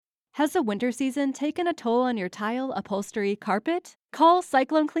Has the winter season taken a toll on your tile, upholstery, carpet? Call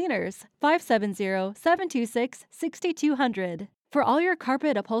Cyclone Cleaners, 570-726-6200. For all your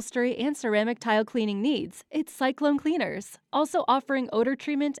carpet, upholstery, and ceramic tile cleaning needs, it's Cyclone Cleaners, also offering odor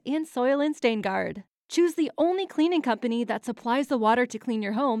treatment and soil and stain guard. Choose the only cleaning company that supplies the water to clean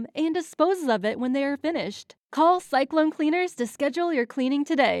your home and disposes of it when they are finished. Call Cyclone Cleaners to schedule your cleaning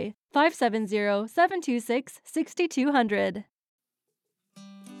today, 570-726-6200.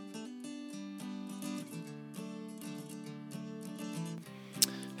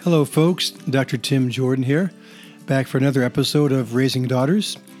 Hello, folks. Dr. Tim Jordan here, back for another episode of Raising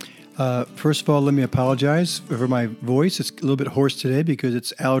Daughters. First of all, let me apologize for my voice. It's a little bit hoarse today because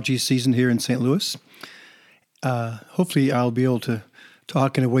it's allergy season here in St. Louis. Hopefully, I'll be able to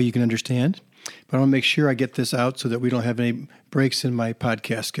talk in a way you can understand, but I want to make sure I get this out so that we don't have any breaks in my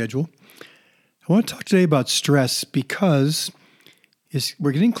podcast schedule. I want to talk today about stress because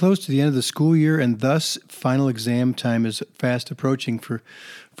we're getting close to the end of the school year, and thus final exam time is fast approaching for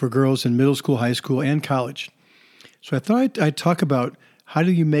girls in middle school, high school, and college. So I thought I'd talk about how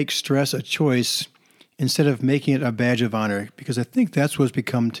do you make stress a choice instead of making it a badge of honor, because I think that's what's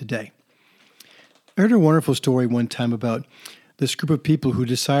become today. I heard a wonderful story one time about this group of people who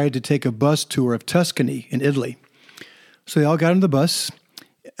decided to take a bus tour of Tuscany in Italy. So they all got on the bus,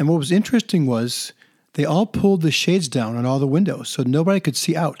 and what was interesting was they all pulled the shades down on all the windows so nobody could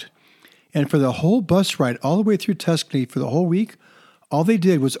see out. And for the whole bus ride, all the way through Tuscany for the whole week, all they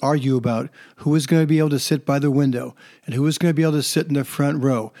did was argue about who was going to be able to sit by the window and who was going to be able to sit in the front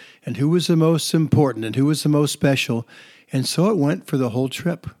row and who was the most important and who was the most special. And so it went for the whole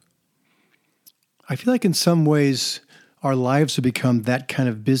trip. I feel like in some ways our lives have become that kind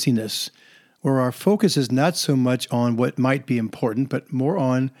of busyness where our focus is not so much on what might be important, but more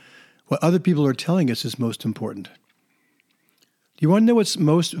on what other people are telling us is most important. Do you want to know what's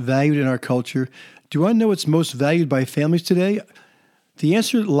most valued in our culture? Do you want to know what's most valued by families today? The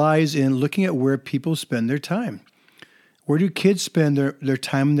answer lies in looking at where people spend their time. Where do kids spend their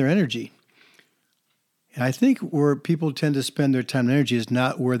time and their energy? And I think where people tend to spend their time and energy is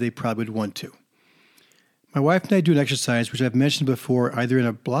not where they probably would want to. My wife and I do an exercise, which I've mentioned before, either in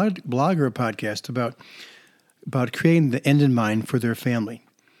a blog or a podcast, about creating the end in mind for their family.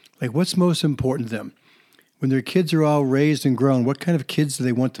 Like what's most important to them? When their kids are all raised and grown, what kind of kids do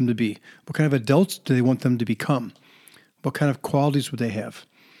they want them to be? What kind of adults do they want them to become? What kind of qualities would they have?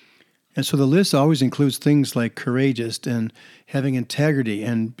 And so the list always includes things like courageous and having integrity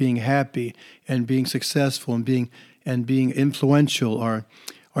and being happy and being successful and being influential or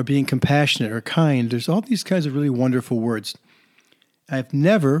being compassionate or kind. There's all these kinds of really wonderful words. I've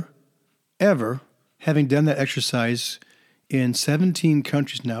never, ever, having done that exercise in 17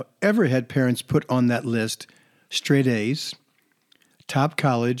 countries now, ever had parents put on that list straight A's, top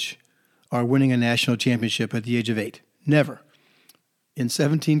college, or winning a national championship at the age of 8. Never. In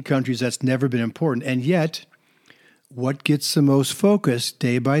 17 countries, that's never been important. And yet, what gets the most focus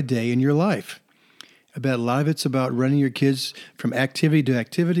day by day in your life? I bet a lot of it's about running your kids from activity to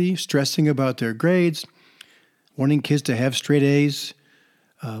activity, stressing about their grades, wanting kids to have straight A's,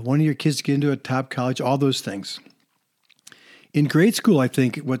 wanting your kids to get into a top college, all those things. In grade school, I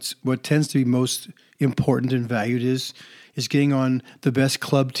think what tends to be most important and valued is getting on the best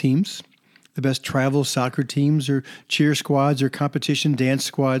club teams, the best travel soccer teams or cheer squads or competition dance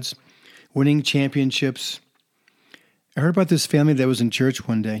squads, winning championships. I heard about this family that was in church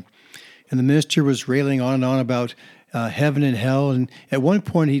one day, and the minister was railing on and on about heaven and hell. And at one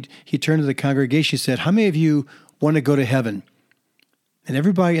point, he turned to the congregation and said, "How many of you want to go to heaven?" And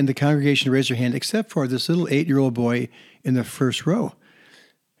everybody in the congregation raised their hand except for this little 8-year-old boy in the first row.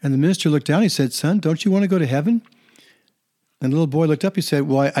 And the minister looked down and he said, "Son, don't you want to go to heaven?" And the little boy looked up. He said,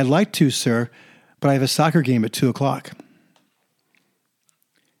 "Well, I'd like to, sir, but I have a soccer game at 2 o'clock.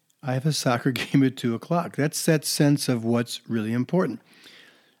 I have a soccer game at 2 o'clock. That's that sense of what's really important.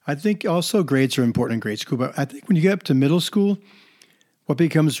 I think also grades are important in grade school, but I think when you get up to middle school, what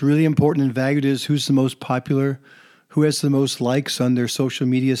becomes really important and valued is who's the most popular, who has the most likes on their social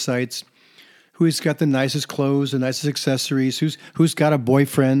media sites, who's got the nicest clothes, the nicest accessories, who's got a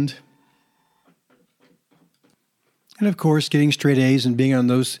boyfriend. And of course, getting straight A's and being on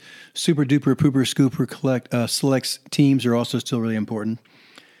those super duper pooper scooper selects teams are also still really important.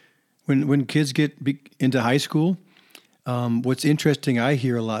 When kids get into high school, what's interesting I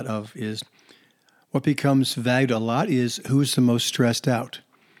hear a lot of is what becomes valued a lot is who's the most stressed out,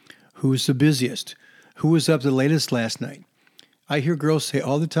 who's the busiest, who was up the latest last night. I hear girls say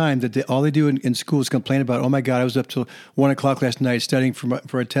all the time that all they do in school is complain about, "Oh my God, I was up till 1 o'clock last night studying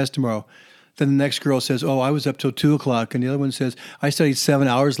for a test tomorrow." Then the next girl says, oh, I was up till 2 o'clock. And the other one says, I studied 7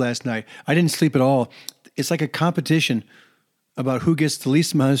 hours last night. I didn't sleep at all. It's like a competition about who gets the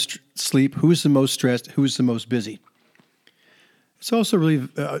least amount of sleep, who's the most stressed, who's the most busy. It's also really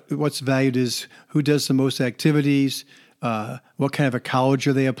what's valued is who does the most activities, what kind of a college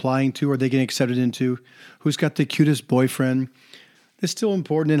are they applying to, are they getting accepted into, who's got the cutest boyfriend. It's still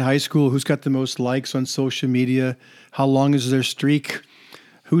important in high school, who's got the most likes on social media, how long is their streak,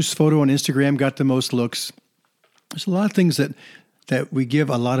 whose photo on Instagram got the most looks. There's a lot of things that we give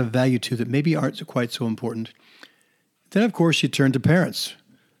a lot of value to that maybe aren't quite so important. Then, of course, you turn to parents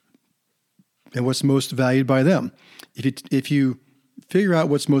and what's most valued by them. If you figure out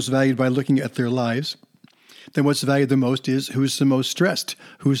what's most valued by looking at their lives, then what's valued the most is who's the most stressed,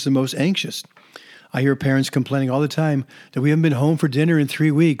 who's the most anxious. I hear parents complaining all the time that we haven't been home for dinner in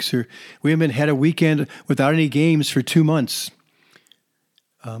 3 weeks, or we haven't had a weekend without any games for 2 months.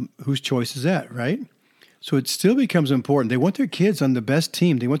 Whose choice is that, right? So it still becomes important. They want their kids on the best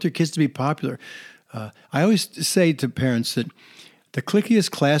team. They want their kids to be popular. I always say to parents that the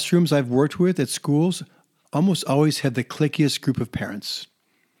clickiest classrooms I've worked with at schools almost always have the clickiest group of parents.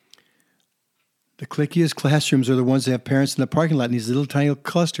 The clickiest classrooms are the ones that have parents in the parking lot in these little tiny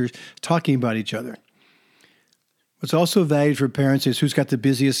clusters talking about each other. What's also valued for parents is who's got the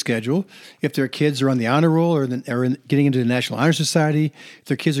busiest schedule. If their kids are on the honor roll or getting into the National Honor Society, if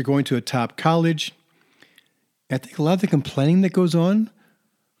their kids are going to a top college. I think a lot of the complaining that goes on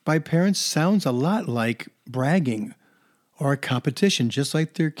by parents sounds a lot like bragging or a competition, just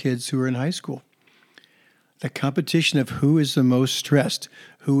like their kids who are in high school. The competition of who is the most stressed,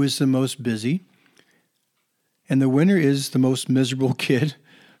 who is the most busy, and the winner is the most miserable kid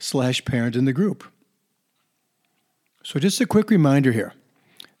 / parent in the group. So just a quick reminder here.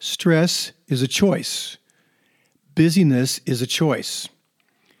 Stress is a choice. Busyness is a choice.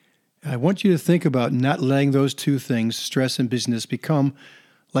 I want you to think about not letting those two things, stress and busyness, become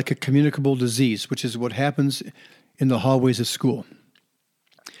like a communicable disease, which is what happens in the hallways of school.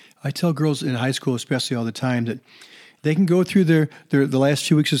 I tell girls in high school especially all the time that they can go through the last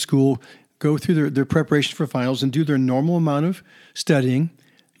few weeks of school, go through their preparation for finals and do their normal amount of studying,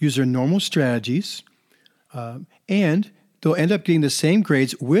 use their normal strategies, and they'll end up getting the same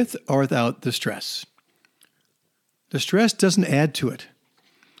grades with or without the stress. The stress doesn't add to it.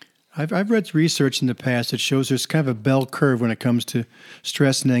 I've read research in the past that shows there's kind of a bell curve when it comes to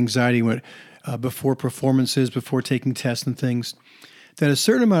stress and anxiety before performances, before taking tests and things, that a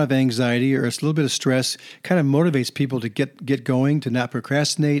certain amount of anxiety or a little bit of stress kind of motivates people to get going, to not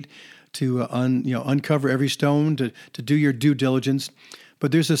procrastinate, to uncover every stone, to do your due diligence.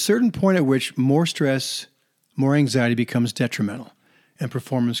 But there's a certain point at which more stress, more anxiety becomes detrimental and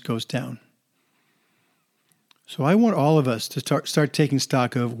performance goes down. So I want all of us to start taking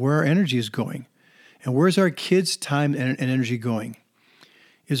stock of where our energy is going and where's our kids' time and energy going.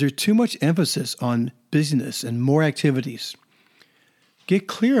 Is there too much emphasis on busyness and more activities? Get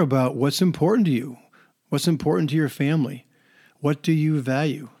clear about what's important to you, what's important to your family, what do you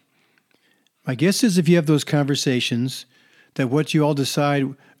value. My guess is if you have those conversations, that what you all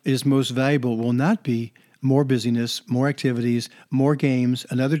decide is most valuable will not be more busyness, more activities, more games,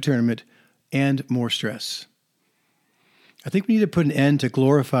 another tournament, and more stress. I think we need to put an end to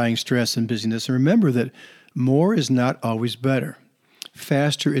glorifying stress and busyness and remember that more is not always better.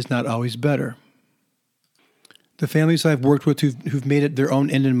 Faster is not always better. The families I've worked with who've made it their own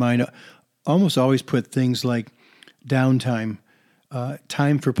end in mind almost always put things like downtime,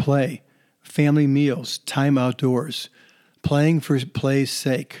 time for play, family meals, time outdoors, playing for play's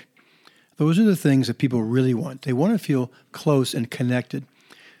sake. Those are the things that people really want. They want to feel close and connected.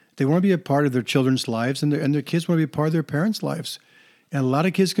 They want to be a part of their children's lives, and their kids want to be a part of their parents' lives. And a lot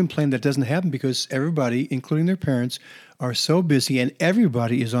of kids complain that doesn't happen because everybody, including their parents, are so busy and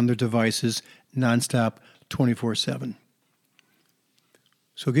everybody is on their devices nonstop, 24/7.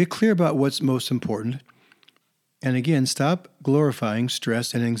 So get clear about what's most important. And again, stop glorifying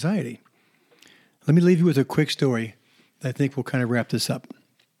stress and anxiety. Let me leave you with a quick story that I think will kind of wrap this up.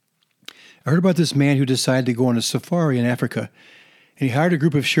 I heard about this man who decided to go on a safari in Africa, and he hired a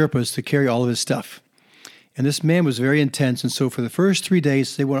group of Sherpas to carry all of his stuff. And this man was very intense, and so for the first 3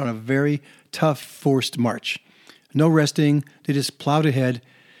 days, they went on a very tough, forced march. No resting, they just plowed ahead.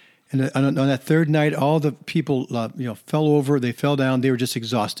 And on that third night, all the people fell over, they fell down, they were just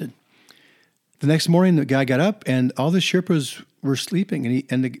exhausted. The next morning, the guy got up, and all the Sherpas were sleeping,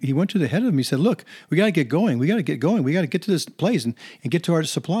 and he went to the head of them. He said, "Look, we got to get going. We got to get going. We got to get to this place and get to our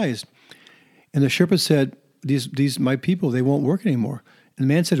supplies." And the Sherpa said, "These my people, they won't work anymore." And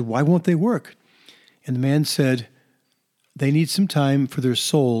the man said, "Why won't they work?" And the man said, "They need some time for their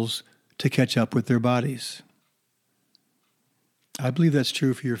souls to catch up with their bodies. I believe that's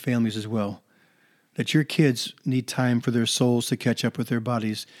true for your families as well, that your kids need time for their souls to catch up with their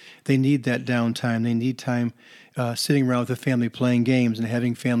bodies. They need that downtime. They need time sitting around with the family playing games and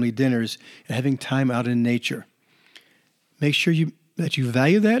having family dinners and having time out in nature. Make sure that you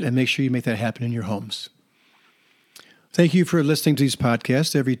value that and make sure you make that happen in your homes. Thank you for listening to these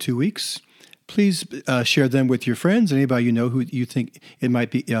podcasts every 2 weeks. Please share them with your friends, anybody you know who you think it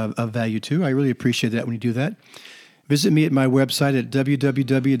might be of value to. I really appreciate that when you do that. Visit me at my website at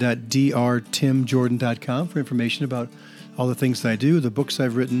www.drtimjordan.com for information about all the things that I do, the books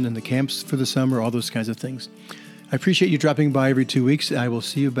I've written, and the camps for the summer, all those kinds of things. I appreciate you dropping by every 2 weeks. I will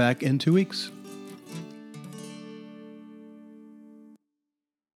see you back in 2 weeks.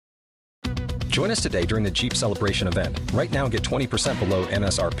 Join us today during the Jeep Celebration event. Right now, get 20% below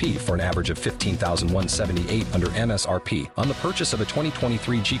MSRP for an average of $15,178 under MSRP on the purchase of a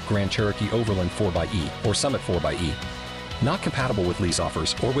 2023 Jeep Grand Cherokee Overland 4xE or Summit 4xE. Not compatible with lease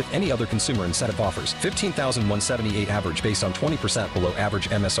offers or with any other consumer incentive offers. $15,178 average based on 20% below average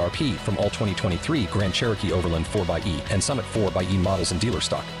MSRP from all 2023 Grand Cherokee Overland 4xE and Summit 4xE models in dealer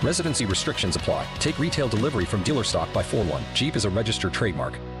stock. Residency restrictions apply. Take retail delivery from dealer stock by 4/1. Jeep is a registered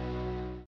trademark.